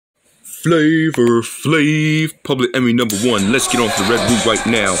Flavor Flav, public enemy #1. Let's get on to the red root right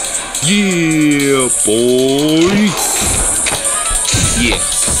now. Yeah, boy. Yeah,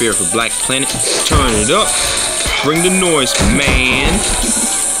 prepare for Black Planet. Turn it up. Bring the noise, man.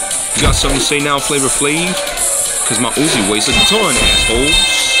 You got something to say now, Flavor Flav? Cause my Uzi weighs like a ton, assholes.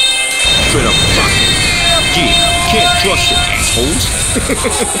 Straight up rockin'. Yeah, can't trust it, assholes.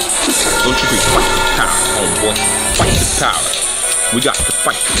 Don't you be fight the power, homeboy. Fight the power. We got to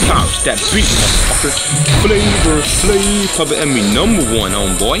fight the powers that beat, motherfucker. Flavor Flav, public enemy #1,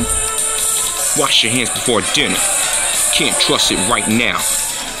 homeboy. Wash your hands before dinner. Can't trust it right now.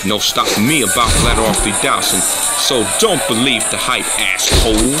 No stopping me about Gladoroth3000. So don't believe the hype,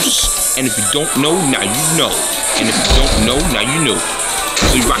 assholes. And if you don't know, now you know. And if you don't know, now you know.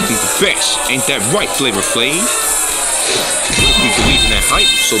 So you rockin' the best, ain't that right, Flavor Flav? We believe in that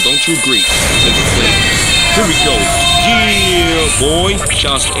hype, so don't you agree, Flavor Flav? Here we go. Yeah, boy.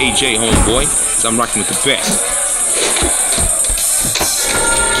 Shouts to AJ, homeboy. Cause I'm rocking with the best.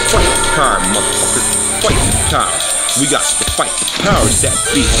 Fight the power, motherfucker. Fight the power. We got to fight the powers that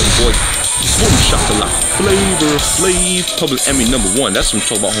be, homeboy. Boom shakalaka. Flavor Flav, public enemy #1. That's what I'm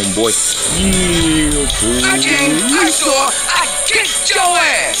talking about, homeboy. Yeah, boy. I kicked your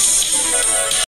ass.